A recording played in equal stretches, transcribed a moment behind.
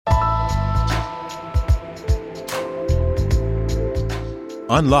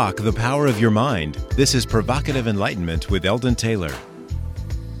Unlock the power of your mind. This is Provocative Enlightenment with Eldon Taylor.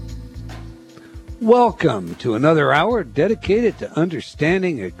 Welcome to another hour dedicated to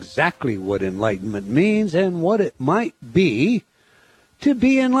understanding exactly what enlightenment means and what it might be to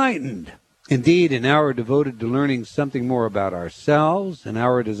be enlightened. Indeed, an hour devoted to learning something more about ourselves, an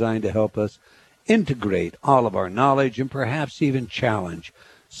hour designed to help us integrate all of our knowledge and perhaps even challenge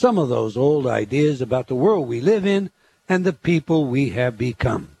some of those old ideas about the world we live in and the people we have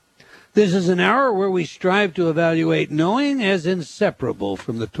become. This is an hour where we strive to evaluate knowing as inseparable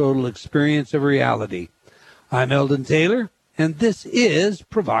from the total experience of reality. I'm Eldon Taylor, and this is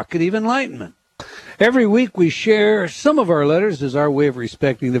Provocative Enlightenment. Every week we share some of our letters as our way of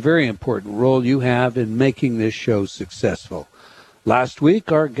respecting the very important role you have in making this show successful. Last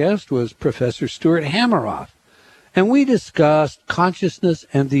week our guest was Professor Stuart Hameroff, and we discussed consciousness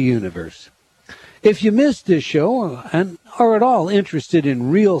and the universe. If you missed this show and are at all interested in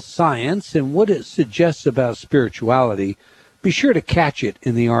real science and what it suggests about spirituality, be sure to catch it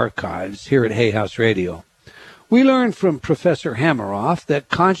in the archives here at Hay House Radio. We learned from Professor Hameroff that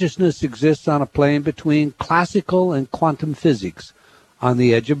consciousness exists on a plane between classical and quantum physics, on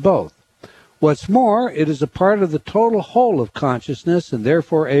the edge of both. What's more, it is a part of the total whole of consciousness and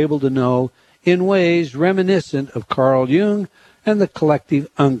therefore able to know in ways reminiscent of Carl Jung and the collective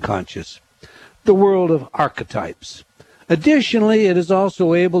unconscious, the world of archetypes. Additionally, it is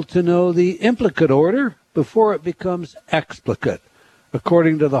also able to know the implicate order before it becomes explicate,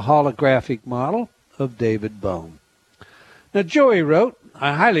 according to the holographic model of David Bohm. Now, Joey wrote,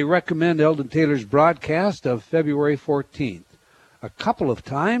 I highly recommend Eldon Taylor's broadcast of February 14th. A couple of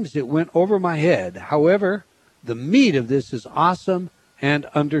times it went over my head. However, the meat of this is awesome and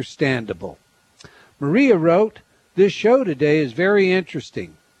understandable. Maria wrote, this show today is very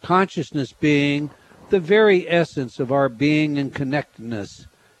interesting. Consciousness being the very essence of our being and connectedness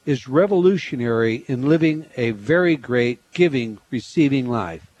is revolutionary in living a very great giving, receiving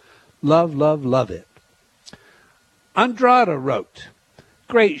life. Love, love, love it. Andrada wrote,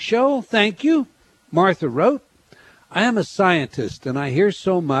 great show, thank you. Martha wrote, I am a scientist and I hear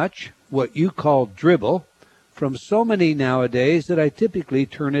so much, what you call dribble, from so many nowadays that I typically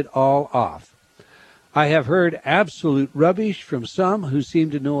turn it all off. I have heard absolute rubbish from some who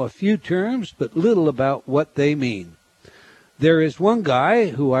seem to know a few terms but little about what they mean. There is one guy,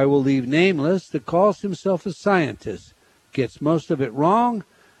 who I will leave nameless, that calls himself a scientist, gets most of it wrong,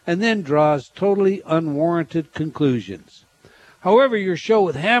 and then draws totally unwarranted conclusions. However, your show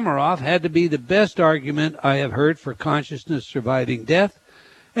with Hameroff had to be the best argument I have heard for consciousness surviving death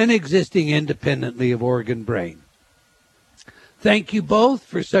and existing independently of organ brain. Thank you both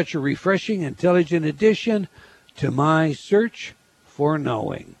for such a refreshing, intelligent addition to my search for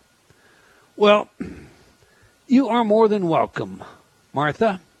knowing. Well, you are more than welcome,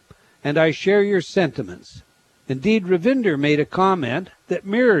 Martha, and I share your sentiments. Indeed, Ravinder made a comment that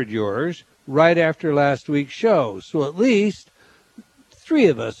mirrored yours right after last week's show, so at least three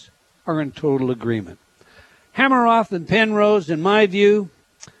of us are in total agreement. Hameroff and Penrose, in my view,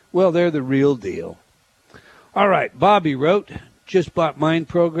 well, they're the real deal. All right, Bobby wrote, just bought Mind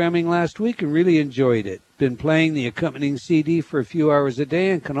Programming last week and really enjoyed it. Been playing the accompanying CD for a few hours a day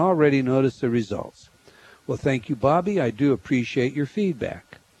and can already notice the results. Well, thank you, Bobby. I do appreciate your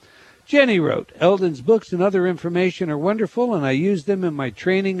feedback. Jenny wrote, Eldon's books and other information are wonderful, and I use them in my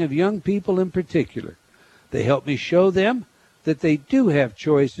training of young people in particular. They help me show them that they do have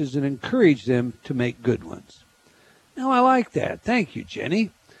choices and encourage them to make good ones. Now, I like that. Thank you,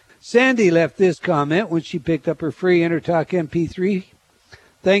 Jenny. Sandy left this comment when she picked up her free InterTalk MP3.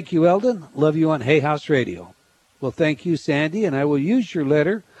 Thank you, Eldon. Love you on Hay House Radio. Well, thank you, Sandy, and I will use your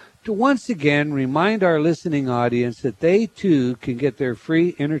letter to once again remind our listening audience that they, too, can get their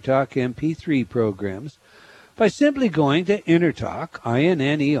free InterTalk MP3 programs by simply going to InterTalk,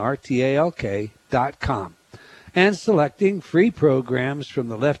 INNERTALK.com, and selecting free programs from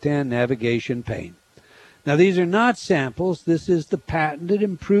the left-hand navigation pane. Now, these are not samples. This is the patented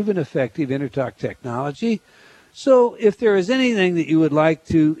and proven effective InterTalk technology. So if there is anything that you would like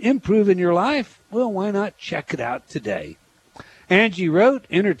to improve in your life, well, why not check it out today? Angie wrote,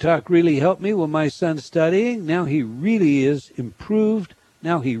 InterTalk really helped me with my son studying. Now he really has improved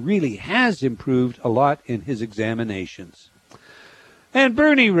a lot in his examinations. And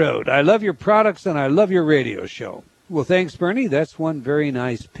Bernie wrote, I love your products and I love your radio show. Well, thanks, Bernie. That's one very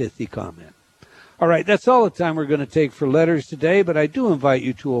nice, pithy comment. All right, that's all the time we're going to take for letters today, but I do invite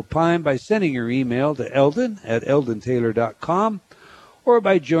you to opine by sending your email to eldon@eldontaylor.com or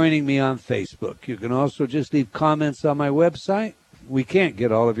by joining me on Facebook. You can also just leave comments on my website. We can't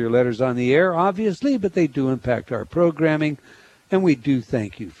get all of your letters on the air, obviously, but they do impact our programming, and we do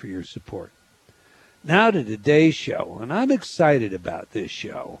thank you for your support. Now to today's show, and I'm excited about this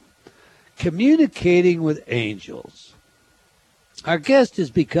show. Communicating with Angels. Our guest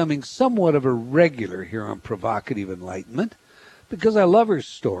is becoming somewhat of a regular here on Provocative Enlightenment because I love her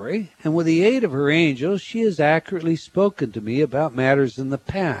story, and with the aid of her angels, she has accurately spoken to me about matters in the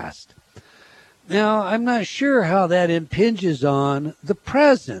past. Now, I'm not sure how that impinges on the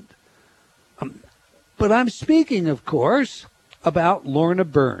present, but I'm speaking, of course, about Lorna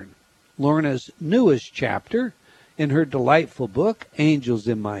Byrne. Lorna's newest chapter in her delightful book, Angels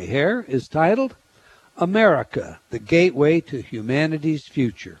in My Hair, is titled America, the Gateway to Humanity's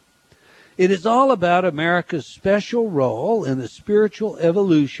Future. It is all about America's special role in the spiritual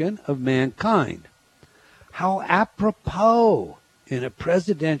evolution of mankind. How apropos in a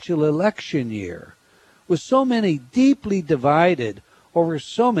presidential election year, with so many deeply divided over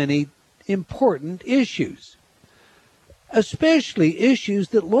so many important issues. Especially issues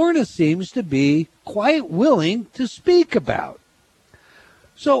that Lorna seems to be quite willing to speak about.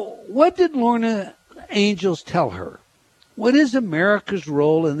 So, what did Lorna Angels tell her? What is America's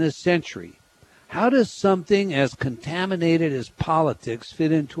role in this century? How does something as contaminated as politics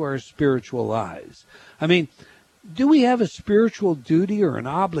fit into our spiritual lives? I mean, do we have a spiritual duty or an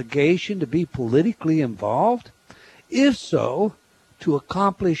obligation to be politically involved? If so, to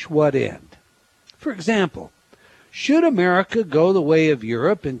accomplish what end? For example, should America go the way of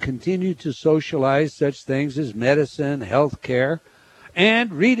Europe and continue to socialize such things as medicine, health care,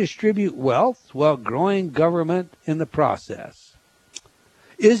 and redistribute wealth while growing government in the process?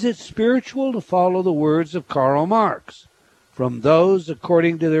 Is it spiritual to follow the words of Karl Marx, from those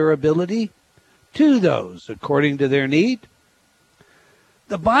according to their ability to those according to their need?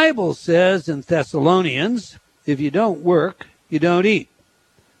 The Bible says in Thessalonians, if you don't work, you don't eat.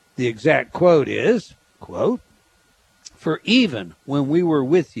 The exact quote is, quote, "For even when we were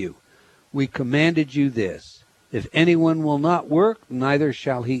with you, we commanded you this, if anyone will not work, neither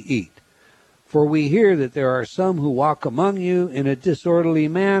shall he eat. For we hear that there are some who walk among you in a disorderly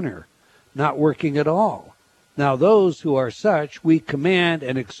manner, not working at all. Now those who are such we command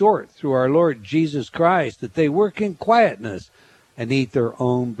and exhort through our Lord Jesus Christ that they work in quietness and eat their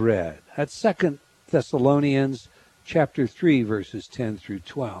own bread." That's 2 Thessalonians chapter 3, verses 10 through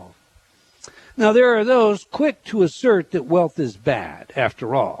 12. Now, there are those quick to assert that wealth is bad.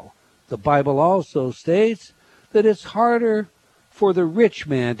 After all, the Bible also states that it's harder for the rich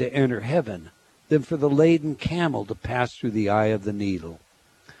man to enter heaven than for the laden camel to pass through the eye of the needle.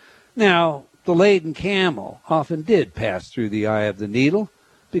 Now, the laden camel often did pass through the eye of the needle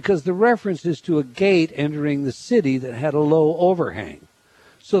because the reference is to a gate entering the city that had a low overhang.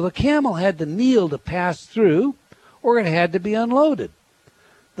 So the camel had to kneel to pass through, or it had to be unloaded.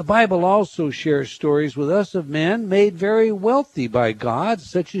 The Bible also shares stories with us of men made very wealthy by God,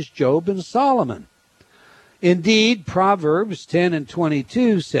 such as Job and Solomon. Indeed, Proverbs 10 and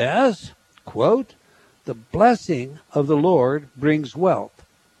 22 says, quote, "The blessing of the Lord brings wealth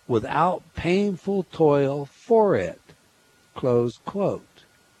without painful toil for it." Close quote.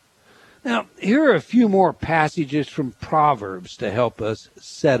 Now, here are a few more passages from Proverbs to help us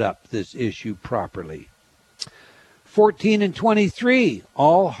set up this issue properly. 14 and 23,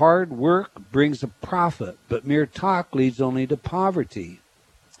 "All hard work brings a profit, but mere talk leads only to poverty."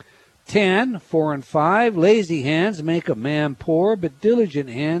 10, 4 and 5, "Lazy hands make a man poor, but diligent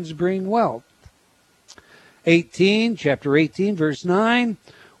hands bring wealth." 18, chapter 18, verse 9,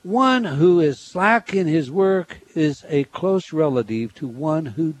 "One who is slack in his work is a close relative to one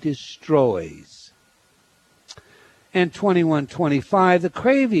who destroys." And 21:25, "The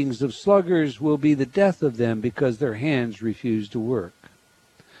cravings of sluggards will be the death of them because their hands refuse to work."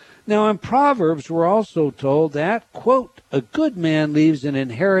 Now in Proverbs we're also told that, quote, "A good man leaves an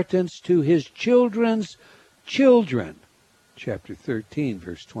inheritance to his children's children." Chapter 13,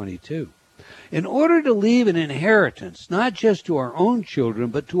 verse 22. In order to leave an inheritance, not just to our own children,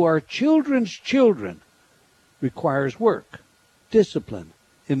 but to our children's children, requires work, discipline,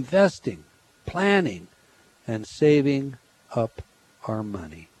 investing, planning, and saving up our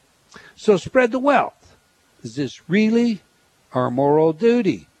money. So spread the wealth. Is this really our moral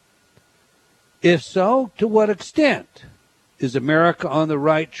duty? If so, to what extent? Is America on the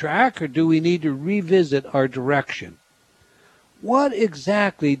right track, or do we need to revisit our direction? What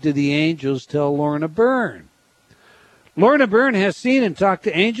exactly do the angels tell Lorna Byrne? Lorna Byrne has seen and talked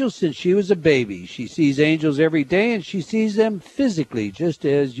to angels since she was a baby. She sees angels every day, and she sees them physically, just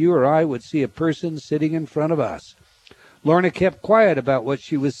as you or I would see a person sitting in front of us. Lorna kept quiet about what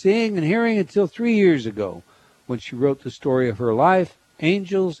she was seeing and hearing until 3 years ago, when she wrote the story of her life,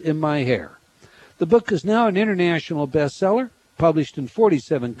 Angels in My Hair. The book is now an international bestseller, published in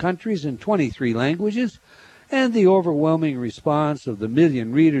 47 countries in 23 languages, and the overwhelming response of the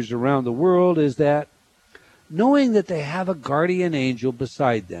million readers around the world is that knowing that they have a guardian angel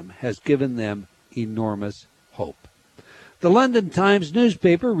beside them has given them enormous hope. The London Times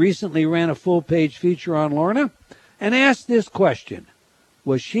newspaper recently ran a full-page feature on Lorna and asked this question: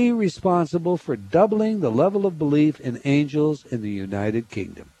 was she responsible for doubling the level of belief in angels in the United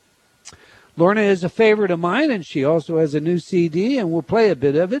Kingdom? Lorna is a favorite of mine, and she also has a new CD, and we'll play a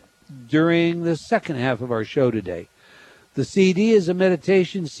bit of it during the second half of our show today. The CD is a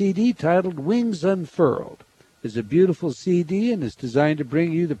meditation CD titled Wings Unfurled. It's a beautiful CD, and it's designed to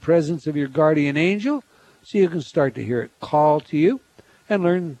bring you the presence of your guardian angel so you can start to hear it call to you and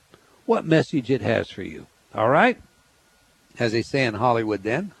learn what message it has for you. All right? As they say in Hollywood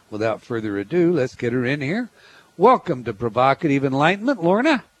then, without further ado, let's get her in here. Welcome to Provocative Enlightenment,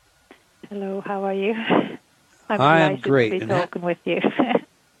 Lorna. Hello, how are you? I'm great. To be talking with you.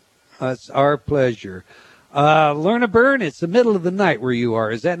 It's our pleasure. Lorna Byrne, it's the middle of the night where you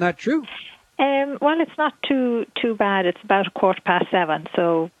are. Is that not true? Well, it's not too bad. It's about 7:15,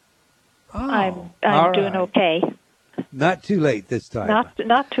 so I'm doing okay. Not too late this time.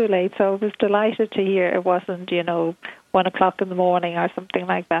 Not too late. So I was delighted to hear it wasn't 1:00 in the morning or something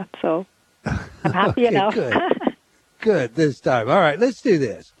like that. So I'm happy enough. Good this time. All right, let's do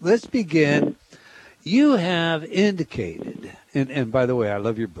this. Let's begin. You have indicated, and by the way, I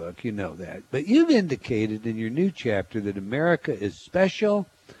love your book, you know that, but you've indicated in your new chapter that America is special,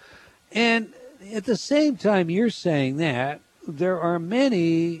 and at the same time you're saying that there are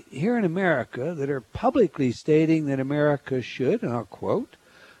many here in America that are publicly stating that America should, and I'll quote,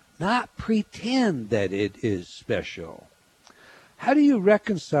 not pretend that it is special. How do you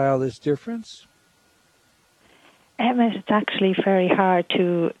reconcile this difference? It's actually very hard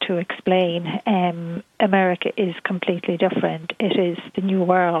to explain. America is completely different. It is the new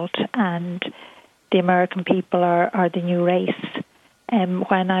world, and the American people are the new race.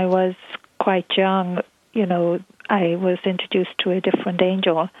 When I was quite young, I was introduced to a different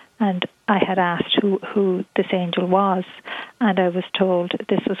angel, and I had asked who this angel was, and I was told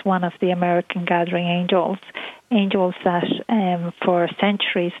this was one of the American gathering angels that for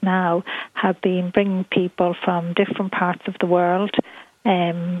centuries now have been bringing people from different parts of the world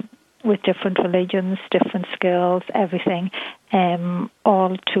with different religions, different skills, everything,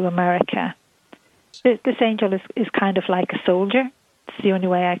 all to America. This angel is kind of like a soldier. It's the only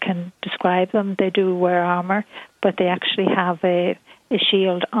way I can describe them. They do wear armor, but they actually have a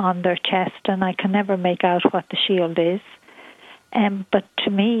shield on their chest, and I can never make out what the shield is. But to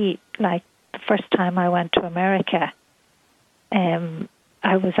me, like the first time I went to America,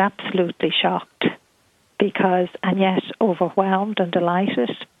 I was absolutely shocked and yet overwhelmed and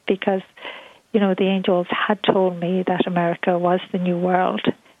delighted because, the angels had told me that America was the new world.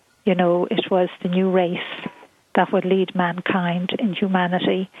 It was the new race that would lead mankind in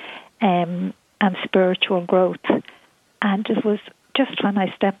humanity and spiritual growth. And it was just when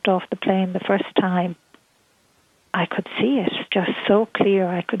I stepped off the plane the first time, I could see it just so clear.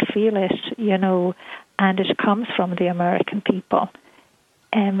 I could feel it, and it comes from the American people.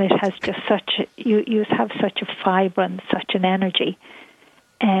 It has just you have such a vibrance, such an energy.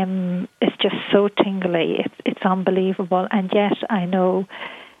 It's just so tingly. It's unbelievable. And yet I know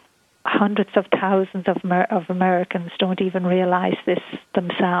hundreds of thousands of Americans don't even realize this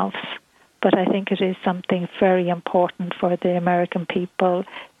themselves. But I think it is something very important for the American people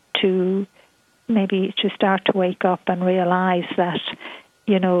to start to wake up and realize that,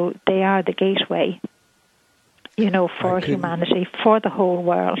 they are the gateway, for humanity, for the whole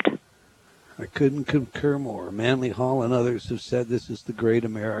world. I couldn't concur more. Manly Hall and others have said this is the great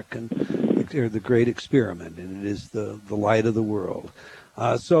the great experiment, and it is the light of the world.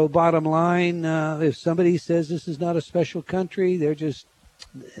 So bottom line, if somebody says this is not a special country, they're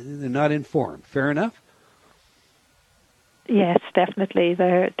not informed. Fair enough? Yes, definitely.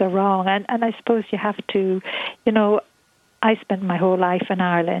 They're wrong. And I suppose you have to, I spent my whole life in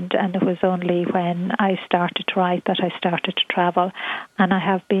Ireland, and it was only when I started to write that I started to travel. And I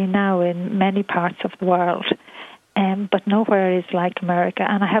have been now in many parts of the world, but nowhere is like America.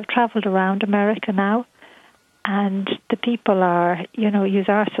 And I have traveled around America now, and the people are, you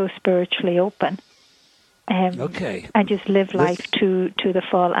are so spiritually open. Okay. And just live life to the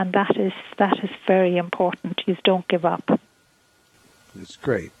full, and that is very important. You don't give up. It's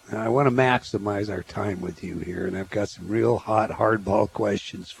great. I want to maximize our time with you here, and I've got some real hot hardball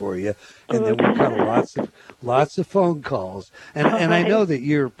questions for you. And then we've got lots of phone calls, and I know that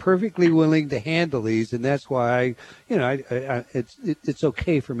you're perfectly willing to handle these, and that's why it's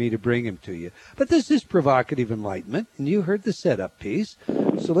okay for me to bring them to you. But this is Provocative Enlightenment, and you heard the setup piece.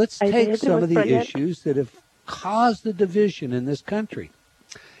 So let's take some of the issues that have caused the division in this country.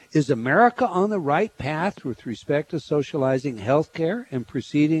 Is America on the right path with respect to socializing health care and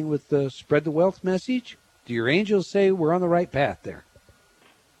proceeding with the spread the wealth message? Do your angels say we're on the right path there?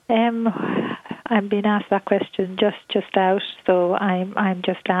 I'm being asked that question just out, so I'm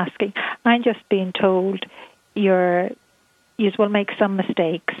just asking. I'm just being told you will make some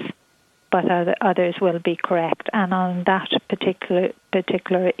mistakes, but others will be correct. And on that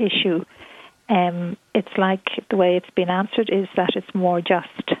particular issue, it's like the way it's been answered is that it's more just.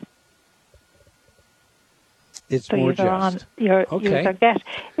 It's so more just. Okay.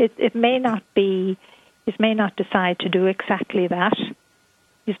 It may not be. It may not decide to do exactly that.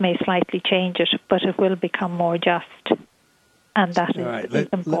 It may slightly change it, but it will become more just, and that is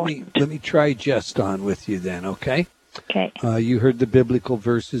important. Let me try just on with you then. Okay. Okay. You heard the biblical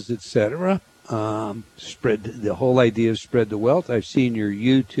verses, etc. Spread the whole idea of spread the wealth. I've seen your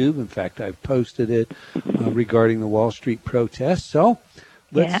YouTube. In fact, I've posted it regarding the Wall Street protests. So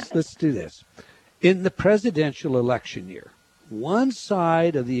let's do this. In the presidential election year, one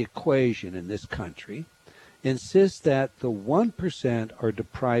side of the equation in this country insists that the 1% are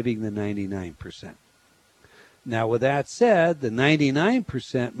depriving the 99%. Now, with that said, the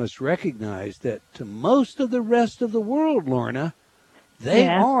 99% must recognize that to most of the rest of the world, Lorna, they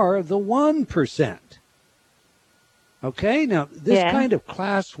are the 1%. Okay, now this kind of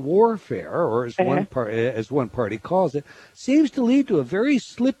class warfare, or as one party calls it, seems to lead to a very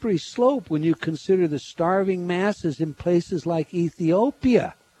slippery slope when you consider the starving masses in places like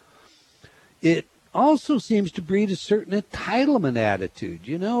Ethiopia. It also seems to breed a certain entitlement attitude.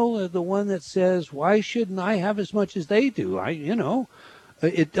 You know, the one that says, "Why shouldn't I have as much as they do?"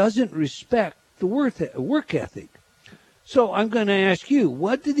 It doesn't respect the work ethic. So I'm going to ask you,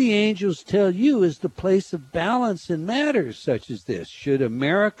 what do the angels tell you is the place of balance in matters such as this? Should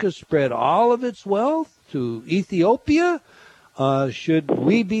America spread all of its wealth to Ethiopia? Should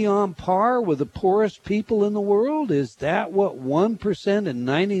we be on par with the poorest people in the world? Is that what 1% and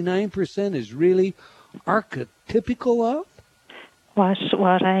 99% is really archetypical of?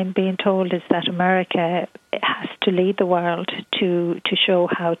 What I'm being told is that America has to lead the world to show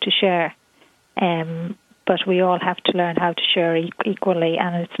how to share. But we all have to learn how to share equally,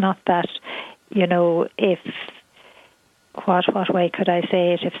 and it's not that, if, what way could I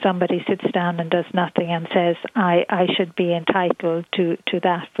say it, if somebody sits down and does nothing and says, I should be entitled to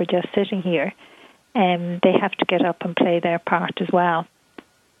that for just sitting here, they have to get up and play their part as well.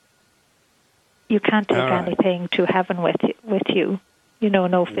 You can't take anything to heaven with you,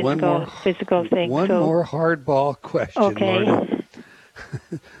 no physical thing. One more hardball question, okay. Lorna.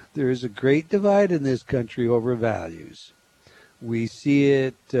 There is a great divide in this country over values. We see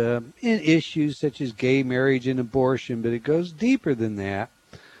it in issues such as gay marriage and abortion, but it goes deeper than that.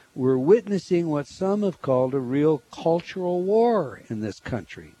 We're witnessing what some have called a real cultural war in this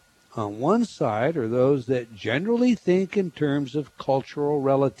country. On one side are those that generally think in terms of cultural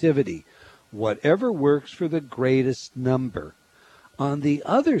relativity, whatever works for the greatest number. On the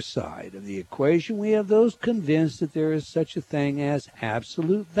other side of the equation, we have those convinced that there is such a thing as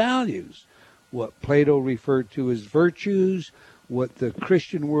absolute values, what Plato referred to as virtues, what the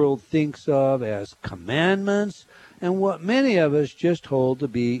Christian world thinks of as commandments, and what many of us just hold to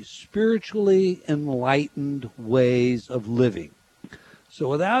be spiritually enlightened ways of living. So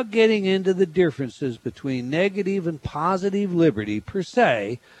without getting into the differences between negative and positive liberty per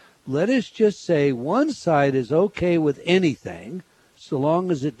se, let us just say one side is okay with anything, so long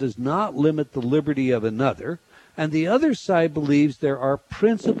as it does not limit the liberty of another, and the other side believes there are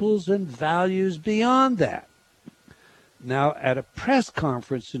principles and values beyond that. Now, at a press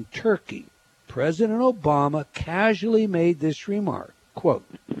conference in Turkey, President Obama casually made this remark, quote,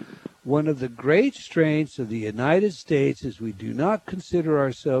 "One of the great strengths of the United States is we do not consider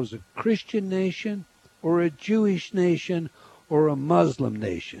ourselves a Christian nation or a Jewish nation or a Muslim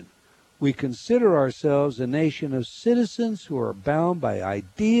nation. We consider ourselves a nation of citizens who are bound by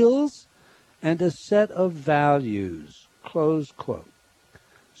ideals and a set of values," close quote.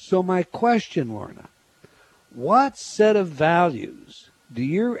 So my question, Lorna, what set of values do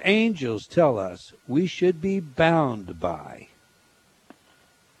your angels tell us we should be bound by?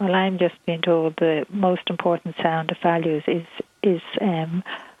 Well, I'm just being told the most important sound of values is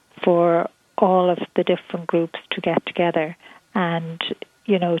for all of the different groups to get together and,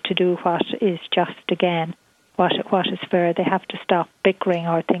 to do what is just, again, what is fair. They have to stop bickering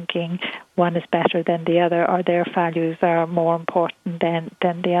or thinking one is better than the other, or their values are more important than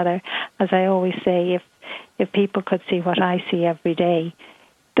the other. As I always say, if people could see what I see every day,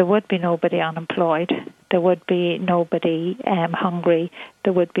 there would be nobody unemployed. There would be nobody hungry.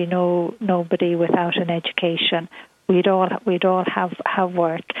 There would be nobody without an education. We'd all have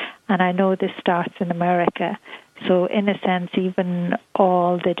work. And I know this starts in America. So in a sense, even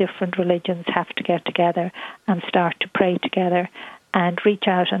all the different religions have to get together and start to pray together and reach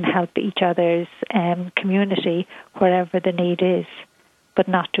out and help each other's community wherever the need is, but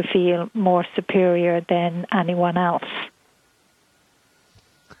not to feel more superior than anyone else.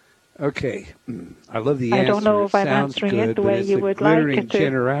 Okay, I love the answer. I don't know if I'm Sounds answering good, it the way you would like it to.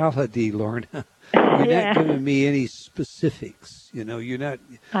 Generality, Lorna. You're not giving me any specifics. You're not.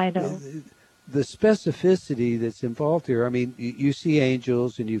 I know. The specificity that's involved here. I mean, you see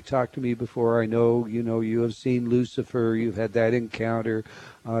angels, and you've talked to me before. I know, you have seen Lucifer. You've had that encounter.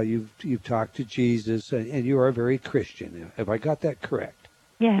 You've talked to Jesus, and you are very Christian. Have I got that correct?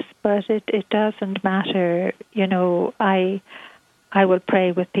 Yes, but it doesn't matter. I will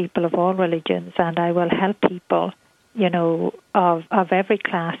pray with people of all religions, and I will help people, of every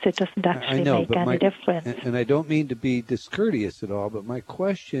class. It doesn't actually make any difference. And I don't mean to be discourteous at all, but my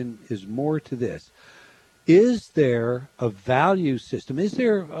question is more to this. Is there a value system? Is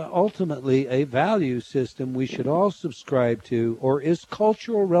there ultimately a value system we should all subscribe to, or is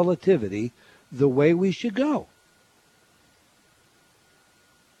cultural relativity the way we should go?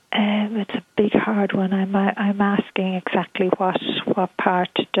 It's a big, hard one. I'm asking exactly what part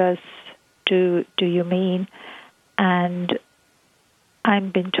do you mean? And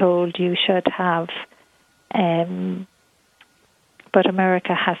I'm being told you should have, but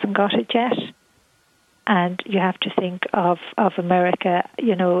America hasn't got it yet. And you have to think of America,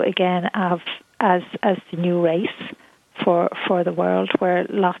 again, as the new race for the world, where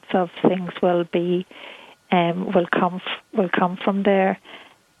lots of things will come from there.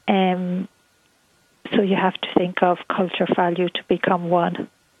 So you have to think of culture value to become one.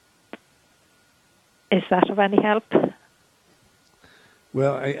 Is that of any help?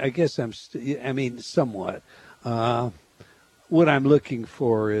 Well, I guess somewhat. What I'm looking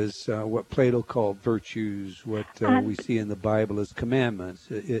for is what Plato called virtues, what we see in the Bible as commandments.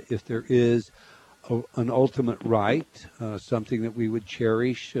 If there is an ultimate right, something that we would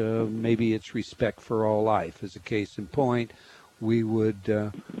cherish, maybe it's respect for all life. As a case in point, we would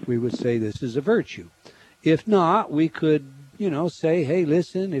say this is a virtue. If not, we could, say, hey,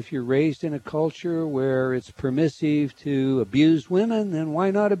 listen, if you're raised in a culture where it's permissive to abuse women, then why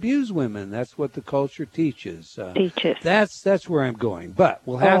not abuse women? That's what the culture teaches. That's where I'm going. But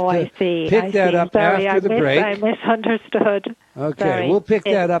we'll have to pick that up after the break. I misunderstood. Okay, Sorry. We'll pick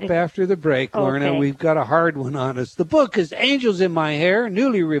that up after the break, Lorna. Okay. We've got a hard one on us. The book is Angels in My Hair,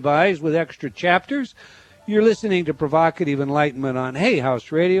 newly revised with extra chapters. You're listening to Provocative Enlightenment on Hay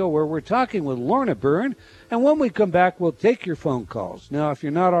House Radio, where we're talking with Lorna Byrne. And when we come back, we'll take your phone calls. Now, if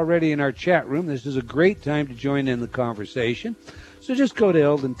you're not already in our chat room, this is a great time to join in the conversation. So just go to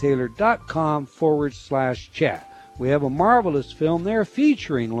eldontaylor.com/chat. We have a marvelous film there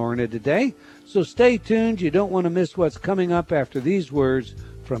featuring Lorna today. So stay tuned. You don't want to miss what's coming up after these words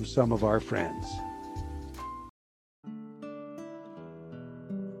from some of our friends.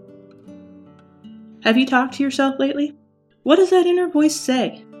 Have you talked to yourself lately? What does that inner voice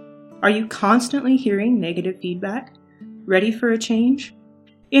say? Are you constantly hearing negative feedback? Ready for a change?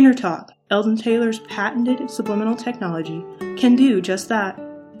 Inner Talk, Eldon Taylor's patented subliminal technology, can do just that.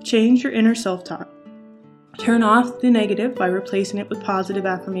 Change your inner self-talk. Turn off the negative by replacing it with positive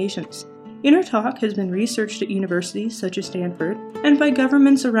affirmations. Inner Talk has been researched at universities such as Stanford and by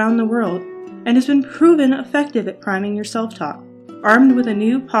governments around the world, and has been proven effective at priming your self-talk. Armed with a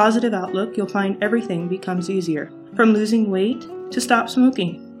new positive outlook, you'll find everything becomes easier. From losing weight to stop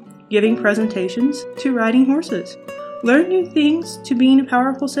smoking, giving presentations to riding horses. Learn new things to being a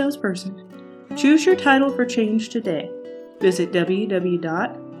powerful salesperson. Choose your title for change today. Visit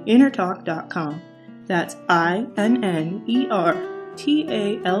www.innertalk.com. That's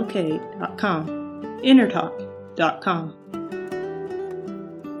INNERTALK.com. Innertalk.com.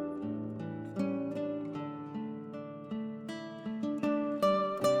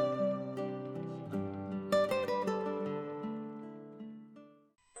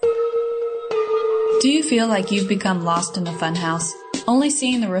 Do you feel like you've become lost in a funhouse, only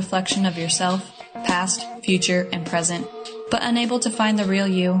seeing the reflection of yourself, past, future, and present, but unable to find the real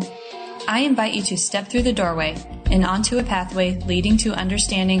you? I invite you to step through the doorway and onto a pathway leading to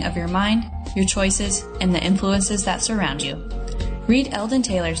understanding of your mind, your choices, and the influences that surround you. Read Eldon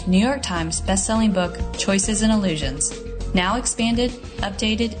Taylor's New York Times bestselling book, Choices and Illusions. Now expanded,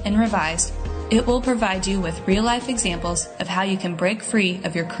 updated, and revised, it will provide you with real-life examples of how you can break free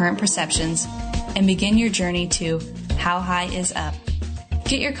of your current perceptions and begin your journey to How High is Up.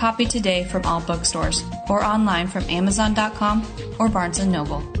 Get your copy today from all bookstores or online from Amazon.com or Barnes &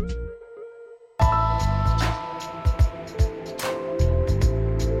 Noble.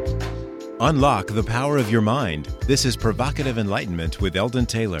 Unlock the power of your mind. This is Provocative Enlightenment with Eldon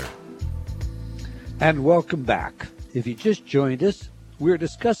Taylor. And welcome back. If you just joined us, we're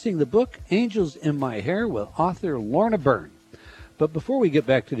discussing the book Angels in My Hair with author Lorna Byrne. But before we get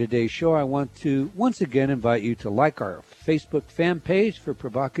back to today's show, I want to once again invite you to like our Facebook fan page for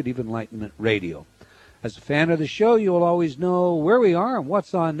Provocative Enlightenment Radio. As a fan of the show, you will always know where we are and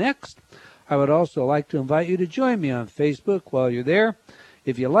what's on next. I would also like to invite you to join me on Facebook while you're there.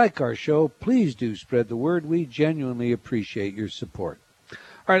 If you like our show, please do spread the word. We genuinely appreciate your support.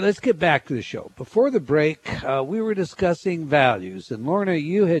 All right, let's get back to the show. Before the break, we were discussing values. And Lorna,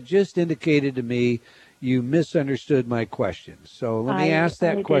 you had just indicated to me you misunderstood my question. So let me ask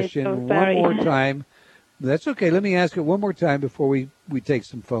that question one more time. That's okay. Let me ask it one more time before we take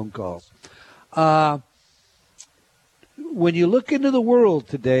some phone calls. When you look into the world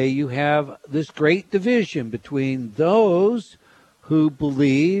today, you have this great division between those who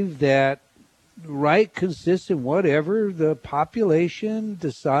believe that right consists in whatever the population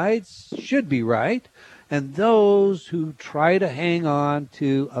decides should be right, and those who try to hang on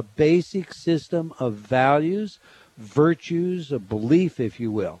to a basic system of values, virtues, a belief, if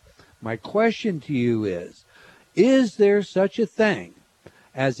you will. My question to you is there such a thing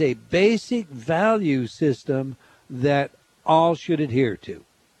as a basic value system that all should adhere to?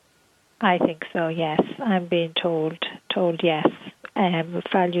 I think so, yes. I'm being told yes.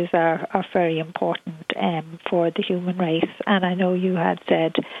 Values are very important for the human race. And I know you had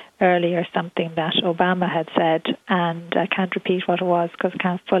said earlier something that Obama had said, and I can't repeat what it was because I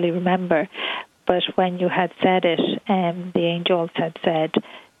can't fully remember. But when you had said it, the angels had said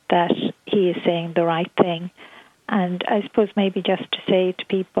that he is saying the right thing. And I suppose maybe just to say to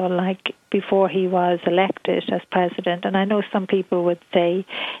people, like before he was elected as president, and I know some people would say,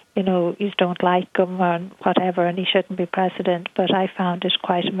 you know, you don't like him or whatever and he shouldn't be president, but I found it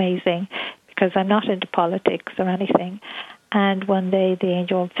quite amazing because I'm not into politics or anything. And one day the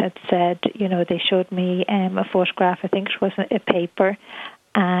angels had said, you know, they showed me a photograph, I think it was a paper,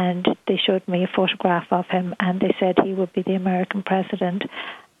 and they showed me a photograph of him and they said he would be the American president.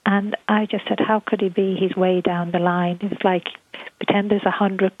 And I just said, how could he be? He's way down the line. It's like, pretend there's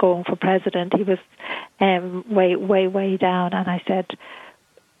 100 going for president. He was way down. And I said,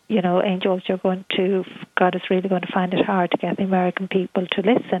 you know, angels, God is really going to find it hard to get the American people to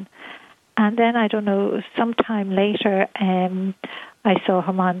listen. And then, I don't know, sometime later, I saw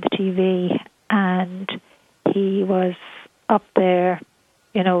him on the TV and he was up there,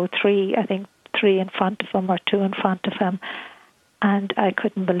 you know, three in front of him or two in front of him. And I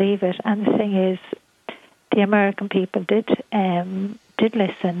couldn't believe it. And the thing is, the American people did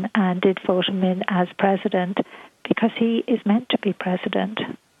listen and did vote him in as president because he is meant to be president.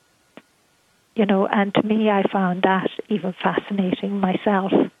 You know, and to me, I found that even fascinating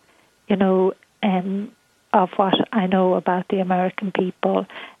myself, you know, of what I know about the American people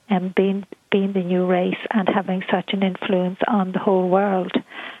and being the new race and having such an influence on the whole world.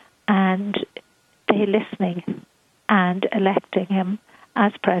 And they listening and electing him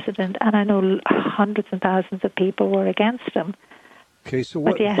as president. And I know hundreds and thousands of people were against him. Okay, so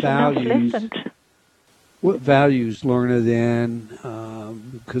what values, Lorna, then,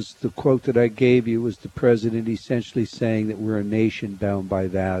 because the quote that I gave you was the president essentially saying that we're a nation bound by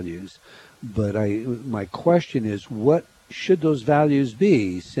values. But my question is, what should those values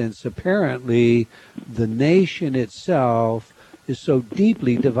be, since apparently the nation itself is so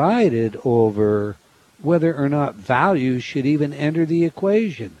deeply divided over whether or not values should even enter the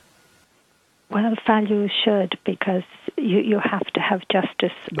equation? Well, values should, because you have to have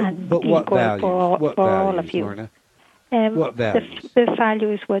justice and but what equal values? for all of you. Lorna? What values? The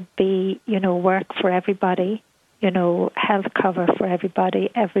values would be, you know, work for everybody, you know, health cover for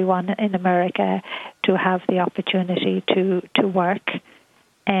everybody, everyone in America to have the opportunity to work,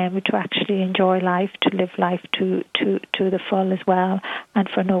 to actually enjoy life, to live life to the full as well, and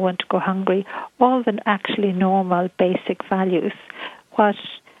for no one to go hungry. All the actually normal basic values. What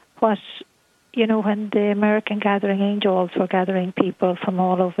you know, when the American Gathering Angels were gathering people from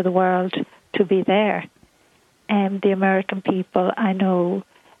all over the world to be there, the American people, I know,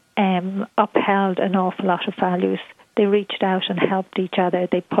 upheld an awful lot of values. They reached out and helped each other.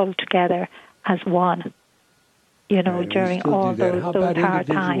 They pulled together as one. during all those hard times. How about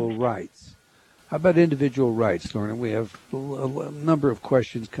individual rights? How about individual rights, Lorna? We have a number of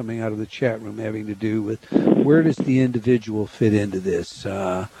questions coming out of the chat room having to do with where does the individual fit into this?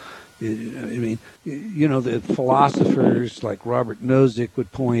 The philosophers like Robert Nozick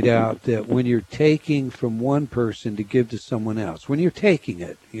would point out that when you're taking from one person to give to someone else, when you're taking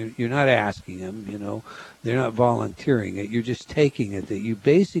it, you're not asking them, they're not volunteering it, you're just taking it, that you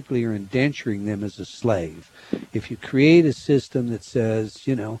basically are indenturing them as a slave. If you create a system that says,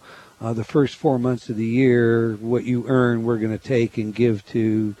 the first 4 months of the year, what you earn, we're going to take and give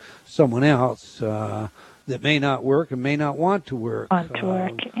to someone else that may not work and may not want to work.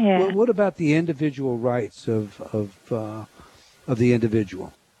 Yeah. What about the individual rights of the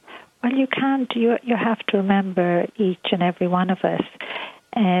individual? Well, you can't. You have to remember each and every one of us.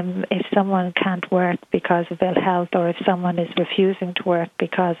 If someone can't work because of ill health, or if someone is refusing to work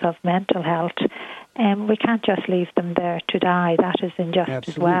because of mental health, we can't just leave them there to die. That is injustice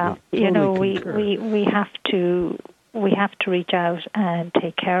as well. Totally we have to reach out and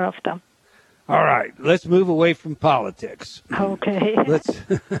take care of them. All right, let's move away from politics. Okay.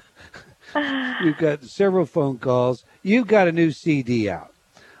 We've got several phone calls. You've got a new CD out.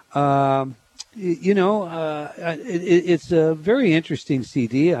 It's a very interesting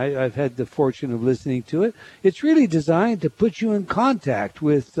CD. I've had the fortune of listening to it. It's really designed to put you in contact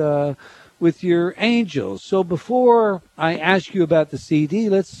with your angels. So before I ask you about the CD,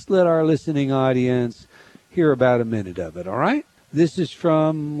 let's let our listening audience hear about a minute of it, all right? This is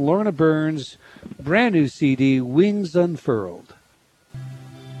from Lorna Burns' brand new CD, Wings Unfurled.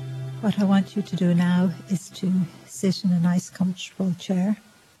 What I want you to do now is to sit in a nice, comfortable chair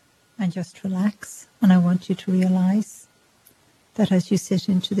and just relax. And I want you to realize that as you sit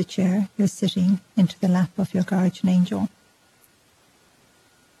into the chair, you're sitting into the lap of your guardian angel.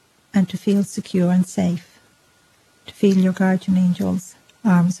 And to feel secure and safe, to feel your guardian angel's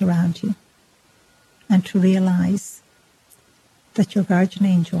arms around you, and to realize that your guardian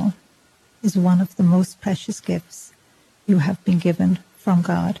angel is one of the most precious gifts you have been given from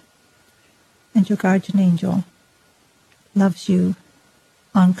God. And your guardian angel loves you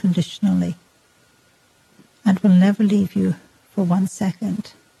unconditionally and will never leave you for 1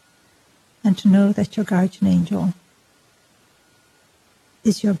 second. And to know that your guardian angel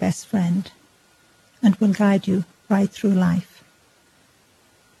is your best friend and will guide you right through life.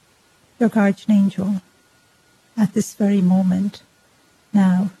 Your guardian angel, at this very moment,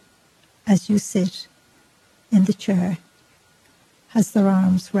 now, as you sit in the chair, has their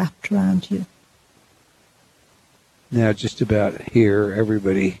arms wrapped around you. Now, just about here,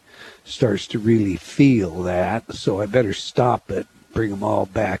 everybody starts to really feel that, so I better stop it, bring them all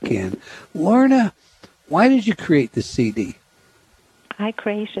back in. Lorna, why did you create the CD? I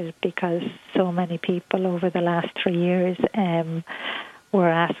created it because so many people over the last 3 years were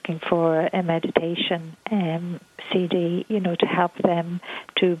asking for a meditation CD, to help them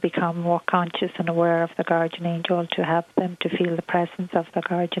to become more conscious and aware of the guardian angel, to help them to feel the presence of the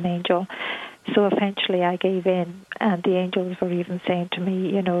guardian angel. So eventually I gave in, and the angels were even saying to me,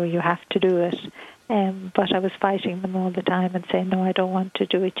 you have to do it. But I was fighting them all the time and saying, no, I don't want to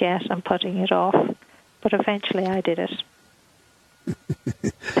do it yet. I'm putting it off. But eventually I did it.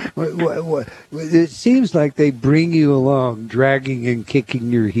 It seems like they bring you along, dragging and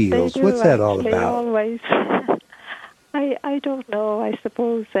kicking your heels. What's that all about? Always. I don't know. I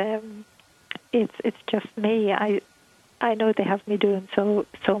suppose it's just me. I know they have me doing so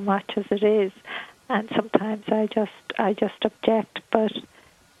much as it is, and sometimes I just object. But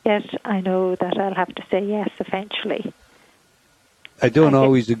yet I know that I'll have to say yes eventually. I don't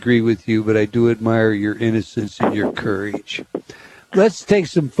always agree with you, but I do admire your innocence and your courage. Let's take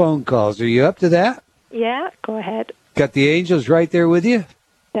some phone calls. Are you up to that? Yeah, go ahead. Got the angels right there with you?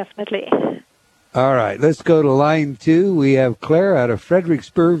 Definitely. All right, let's go to line 2. We have Claire out of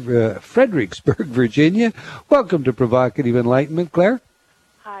Fredericksburg, Virginia. Welcome to Provocative Enlightenment, Claire.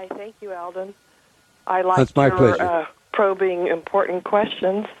 Hi, thank you, Eldon. I like That's my pleasure. Probing important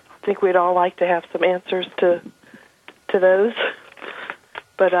questions. I think we'd all like to have some answers to those.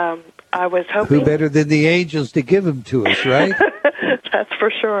 But I was hoping... Who better than the angels to give them to us, right? That's for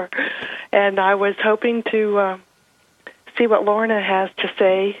sure. And I was hoping to see what Lorna has to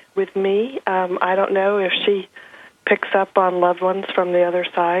say with me. I don't know if she picks up on loved ones from the other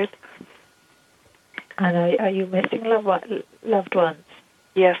side. And are you missing loved ones?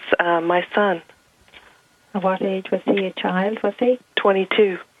 Yes, my son. At what age was he? A child, was he?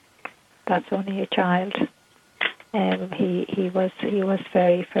 22. That's only a child. He was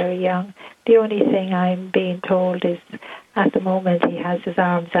very, very young. The only thing I'm being told is at the moment he has his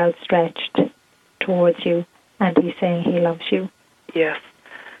arms outstretched towards you, and he's saying he loves you. Yes.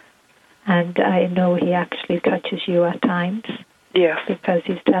 And I know he actually touches you at times. Yes. Because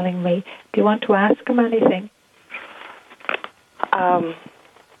he's telling me. Do you want to ask him anything? I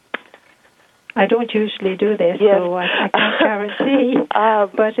don't usually do this, so I can't guarantee.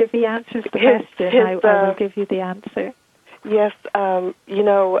 But if he answers the question, I will give you the answer. Yes. A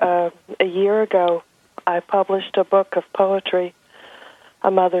year ago, I published a book of poetry,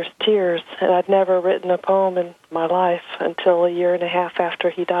 A Mother's Tears, and I'd never written a poem in my life until a year and a half after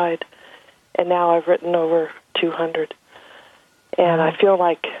he died. And now I've written over 200. And I feel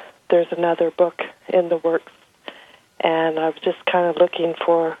like there's another book in the works. And I was just kind of looking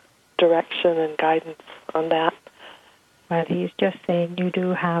for direction and guidance on that. Well, he's just saying you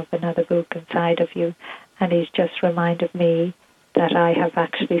do have another book inside of you. And he's just reminded me that I have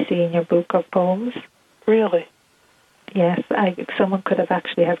actually seen your book of poems. Really? Yes. Someone could have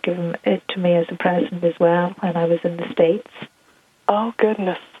actually have given it to me as a present as well when I was in the States. Oh,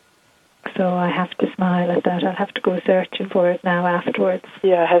 goodness. So I have to smile at that. I'll have to go searching for it now afterwards.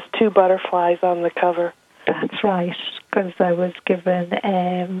 Yeah, it has 2 butterflies on the cover. That's right, because I was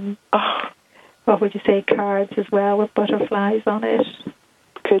given, what would you say, cards as well with butterflies on it?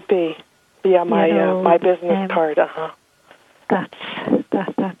 Could be. Yeah, my business card, That's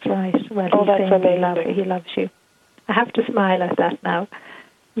right. Well, he's saying amazing. He loves you. I have to smile at that now.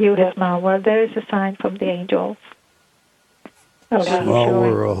 You, his mom. Well, there is a sign from the angels. Small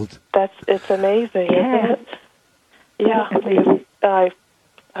world. It's amazing, isn't it? Yeah.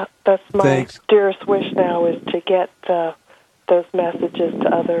 That's my dearest wish now, is to get those messages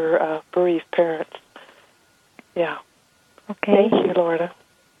to other bereaved parents. Yeah. Okay. Thank you, Lorna.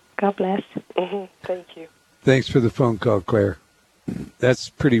 God bless. Mm-hmm. Thank you. Thanks for the phone call, Claire. That's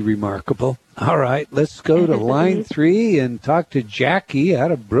pretty remarkable. All right, let's go to line 3 and talk to Jackie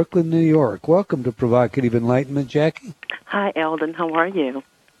out of Brooklyn, New York. Welcome to Provocative Enlightenment, Jackie. Hi, Eldon. How are you?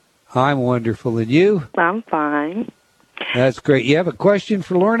 I'm wonderful. And you? I'm fine. That's great. You have a question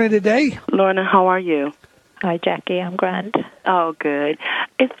for Lorna today? Lorna, how are you? Hi, Jackie. I'm grand. Oh, good.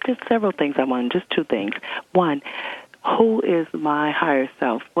 It's just several things I want, just 2 things. One, who is my higher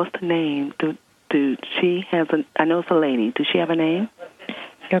self? What's the name? Do she have I know it's a lady. Does she have a name?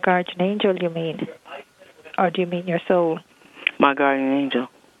 Your guardian angel, you mean? Or do you mean your soul? My guardian angel.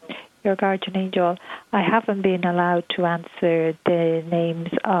 Your guardian angel. I haven't been allowed to answer the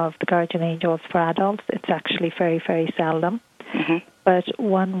names of the guardian angels for adults. It's actually very, very seldom. Mm-hmm. But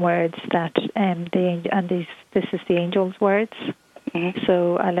one word that this is the angel's words. Mm-hmm.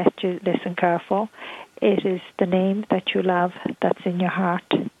 So I let you listen careful. It is the name that you love that's in your heart.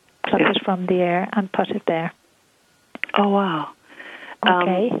 Pluck it from the air and put it there. Oh, wow.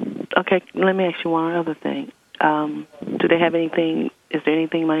 Okay. Okay, let me ask you one other thing. Do they have anything, is there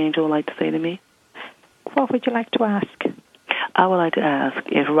anything my angel would like to say to me? What would you like to ask? I would like to ask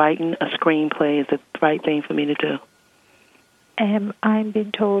if writing a screenplay is the right thing for me to do. I'm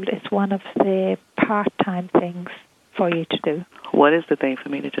being told it's one of the part-time things for you to do. What is the thing for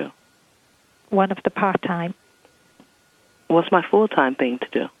me to do? One of the part-time. What's my full-time thing to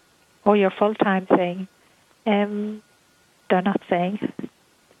do? Oh, your full-time thing. They're not saying.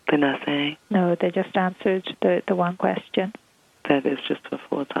 They're not saying? No, they just answered the one question. That is just a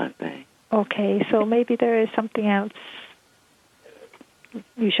full-time thing. Okay, so maybe there is something else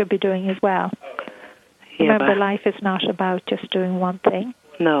you should be doing as well. Yeah, remember, life is not about just doing one thing.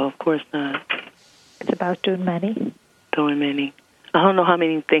 No, of course not. It's about doing many. Doing many. I don't know how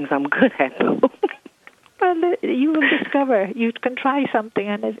many things I'm good at, though. Well, you will discover. You can try something,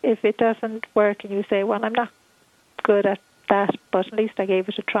 and if it doesn't work, and you say, well, I'm not good at that, but at least I gave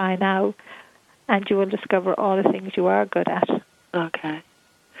it a try now, and you will discover all the things you are good at. Okay.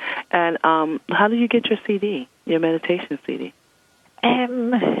 And how do you get your CD, your meditation CD?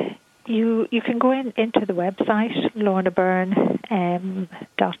 You can go into the website,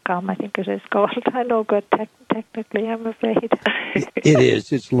 lornabyrne.com, I think it is called. I'm no good technically, I'm afraid. It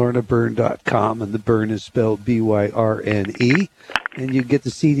is. It's lornabyrne.com, and the Byrne is spelled B-Y-R-N-E. And you get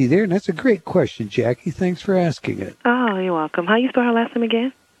the CD there, and that's a great question, Jackie. Thanks for asking it. Oh, you're welcome. How you spell her last name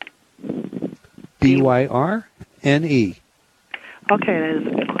again? B-Y-R-N-E. Okay, that is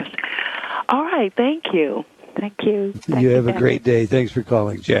a good question. All right, thank you. Thank you. You have a great day. Thanks for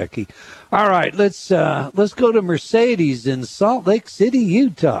calling, Jackie. All right, let's go to Mercedes in Salt Lake City,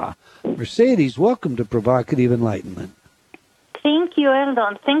 Utah. Mercedes, welcome to Provocative Enlightenment. Thank you,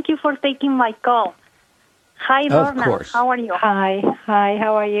 Eldon. Thank you for taking my call. Hi, Lorna. Of course. How are you? Hi.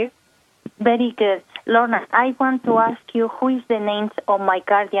 How are you? Very good. Lorna, I want to ask you who is the names of my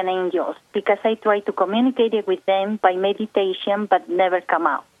guardian angels, because I try to communicate with them by meditation but never come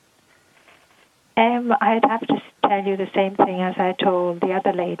out. I'd have to tell you the same thing as I told the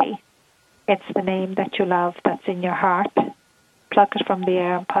other lady. It's the name that you love that's in your heart. Pluck it from the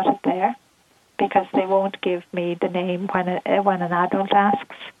air and put it there, because they won't give me the name when an adult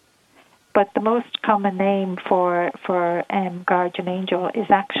asks. But the most common name for guardian angel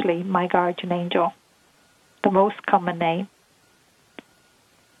is actually my guardian angel. The most common name.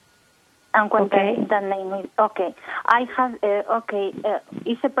 And what Okay. that name is? Okay. I have,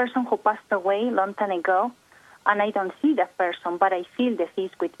 it's a person who passed away a long time ago, and I don't see that person, but I feel that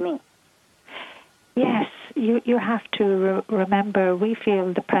he's with me. Yes, you have to remember, we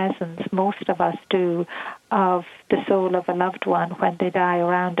feel the presence, most of us do, of the soul of a loved one when they die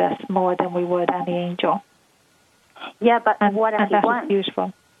around us more than we would any angel. Yeah, but And, what and he that is wants?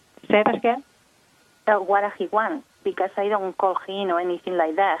 beautiful. Say that again? What he wants? Because I don't call him or anything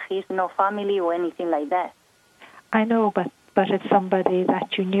like that. He's no family or anything like that. I know, but it's somebody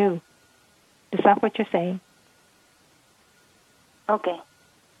that you knew. Is that what you're saying? Okay.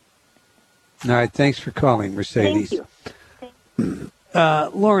 All right, thanks for calling, Mercedes. Thank you.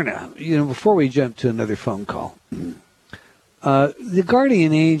 Lorna, before we jump to another phone call, the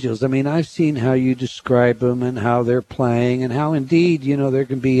guardian angels, I've seen how you describe them and how they're playing and how indeed, there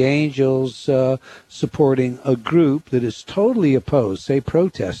can be angels supporting a group that is totally opposed, say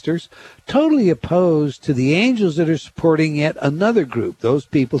protesters, totally opposed to the angels that are supporting yet another group, those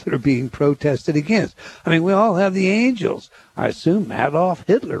people that are being protested against. We all have the angels. I assume Adolf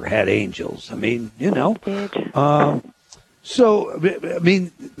Hitler had angels.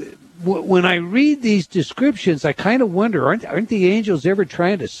 When I read these descriptions, I kind of wonder, aren't the angels ever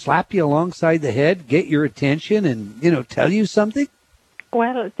trying to slap you alongside the head, get your attention, and, tell you something?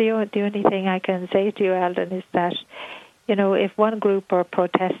 Well, the only thing I can say to you, Eldon, is that, if one group are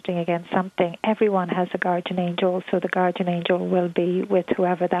protesting against something, everyone has a guardian angel, so the guardian angel will be with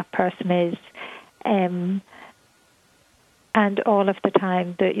whoever that person is. And all of the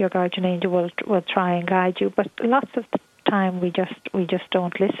time, your guardian angel will try and guide you, but lots of the time we just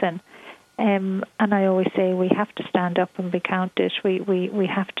don't listen. And I always say we have to stand up and be counted. We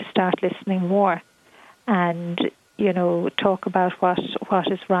have to start listening more, and talk about what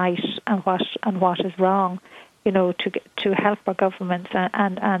is right and what is wrong. To help our governments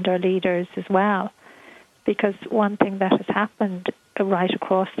and our leaders as well, because one thing that has happened right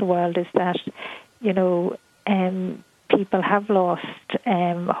across the world is that people have lost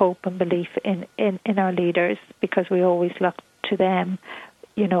hope and belief in our leaders, because we always look to them,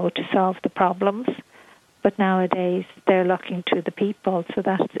 to solve the problems. But nowadays they're looking to the people, so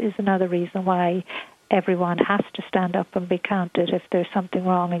that is another reason why everyone has to stand up and be counted. If there's something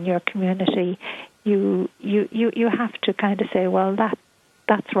wrong in your community, you have to kind of say, well,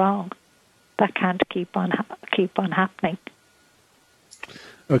 that's wrong. That can't keep on happening.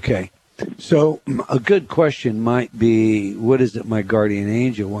 Okay. So a good question might be, what is it my guardian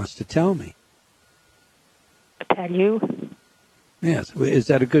angel wants to tell me? Tell you? Yes. Is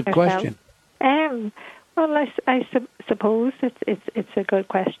that a good question? Well, I suppose it's a good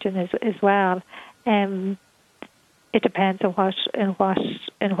question as well. It depends on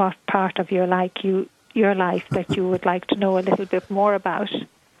what part of your life that you would like to know a little bit more about.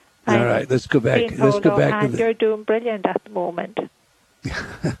 All right, let's go back. Let's go back. You're doing brilliant at the moment.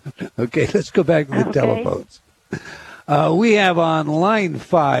 Okay, let's go back to the telephones. We have on line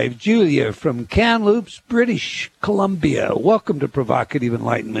 5 Julia from Kamloops, British Columbia. Welcome to Provocative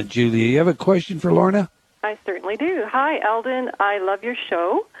Enlightenment, Julia. You have a question for Lorna? I certainly do. Hi, Eldon. I love your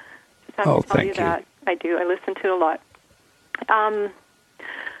show. Just have to tell you that. I do. I listen to it a lot.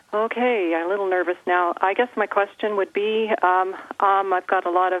 Okay, I'm a little nervous now. I guess my question would be, I've got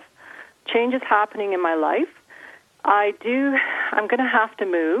a lot of changes happening in my life. I'm going to have to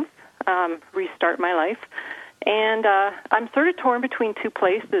move, restart my life. And I'm sort of torn between two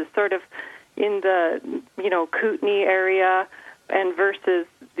places, sort of in the, Kootenay area and versus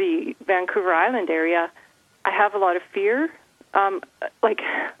the Vancouver Island area. I have a lot of fear. I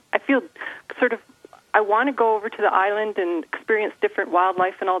feel sort of, I want to go over to the island and experience different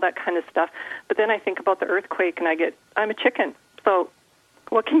wildlife and all that kind of stuff. But then I think about the earthquake and I'm a chicken. So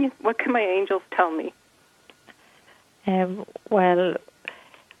what can my angels tell me? Well,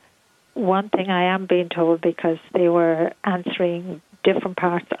 one thing I am being told, because they were answering different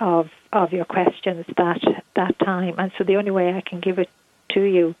parts of your questions that time, and so the only way I can give it to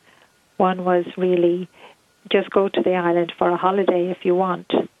you, one was really just go to the island for a holiday if you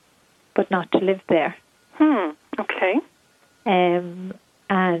want, but not to live there. Okay. And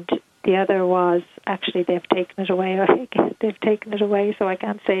the other was, actually, they've taken it away. They've taken it away, so I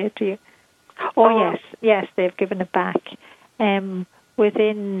can't say it to you. Oh, yes, they've given it back.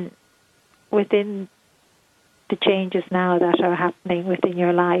 Within within the changes now that are happening within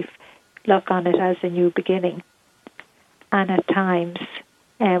your life, look on it as a new beginning. And at times,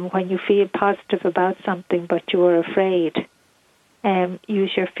 when you feel positive about something but you are afraid,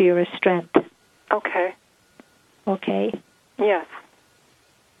 use your fear as strength. Okay. Okay? Yes.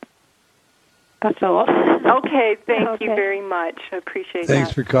 That's all. Okay, thank you very much. I appreciate that.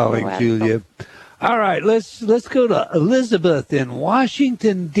 Thanks for calling, Julia. All right, let's go to Elizabeth in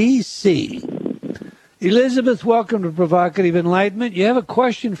Washington, D.C. Elizabeth, welcome to Provocative Enlightenment. You have a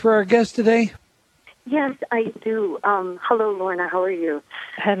question for our guest today? Yes, I do. Hello, Lorna. How are you?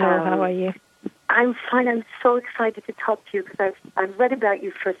 Hello, how are you? I'm fine. I'm so excited to talk to you because I've read about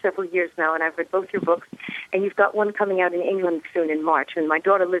you for several years now, and I've read both your books, and you've got one coming out in England soon in March, and my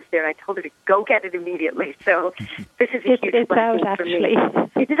daughter lives there, and I told her to go get it immediately. So this is a huge blessing out, for actually. me.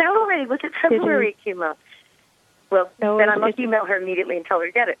 Is it out already? Was it February it came out? Well, no, then I must email her immediately and tell her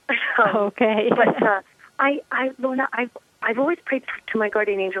to get it. Okay. But Lorna, I've always prayed to my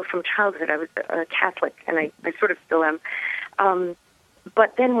guardian angel from childhood. I was a Catholic, and I sort of still am.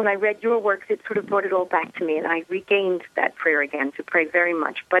 But then when I read your works, it sort of brought it all back to me, and I regained that prayer again to pray very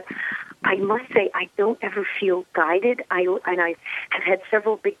much. But I must say, I don't ever feel guided. I have had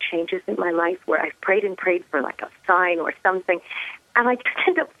several big changes in my life where I've prayed and prayed for like a sign or something, and I just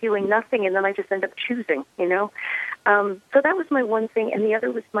end up feeling nothing, and then I just end up choosing, you know. So that was my one thing, and the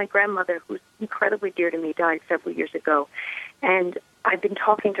other was my grandmother, who's incredibly dear to me, died several years ago, and I've been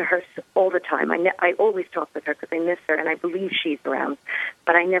talking to her all the time. I always talk with her because I miss her, and I believe she's around,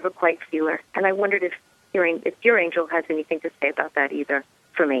 but I never quite feel her. And I wondered if your angel has anything to say about that either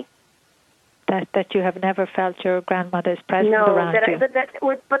for me. That you have never felt your grandmother's presence around you.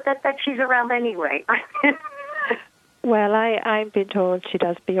 But that she's around anyway. Well, I've been told she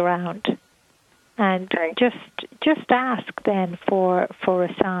does be around, and just ask then for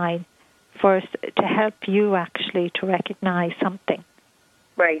a sign, to help you actually to recognize something.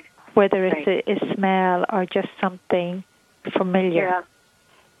 Right. Whether it's a smell or just something familiar. Yeah.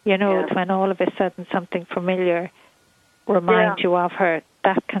 You know, it's when all of a sudden something familiar reminds you of her.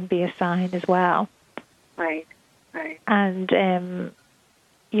 That can be a sign as well. Right. And,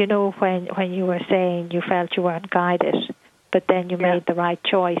 you know, when you were saying you felt you weren't guided, but then you made the right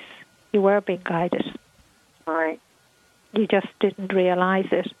choice, you were being guided. Right. You just didn't realize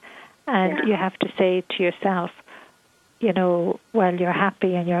it. And you have to say to yourself, you know, well, you're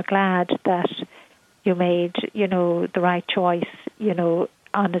happy and you're glad that you made, you know, the right choice, you know,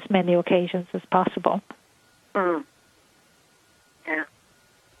 on as many occasions as possible. Mm. Yeah.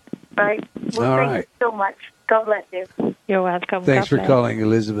 Right. Well, thank you so much. God bless you. You're welcome. Thanks for calling,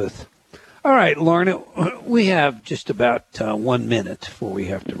 Elizabeth. All right, Lorna, we have just about 1 minute before we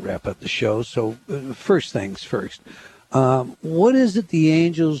have to wrap up the show. So first things first. What is it the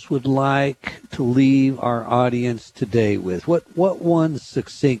angels would like to leave our audience today with? What one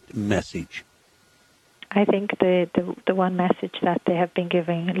succinct message? I think the one message that they have been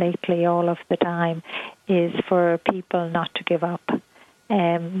giving lately all of the time is for people not to give up.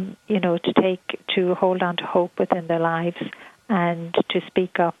 You know, to hold on to hope within their lives and to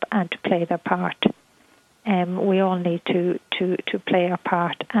speak up and to play their part. We all need to play our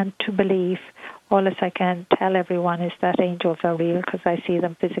part and to believe. All as I can tell everyone is that angels are real because I see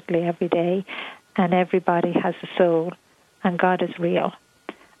them physically every day, and everybody has a soul, and God is real.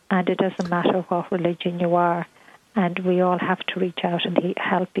 And it doesn't matter what religion you are, and we all have to reach out and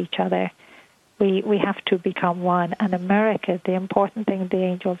help each other. We have to become one. And America, the important thing the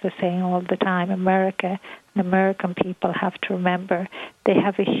angels are saying all the time, America and American people have to remember they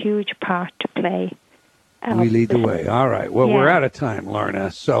have a huge part to play. We lead the way. All right. Well, we're out of time,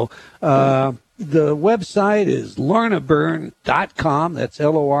 Lorna. So the website is lornabyrne.com. That's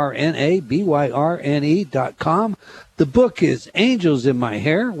LORNABYRNE.com. The book is Angels in My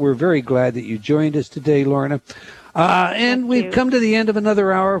Hair. We're very glad that you joined us today, Lorna. And we've come to the end of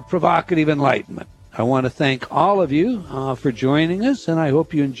another hour of Provocative Enlightenment. I want to thank all of you for joining us, and I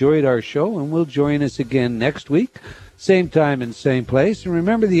hope you enjoyed our show, and will join us again next week. Same time and same place. And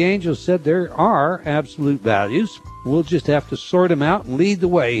remember, the angels said there are absolute values. We'll just have to sort them out and lead the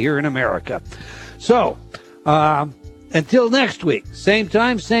way here in America. So, until next week, same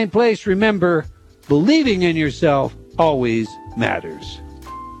time, same place, remember, believing in yourself always matters.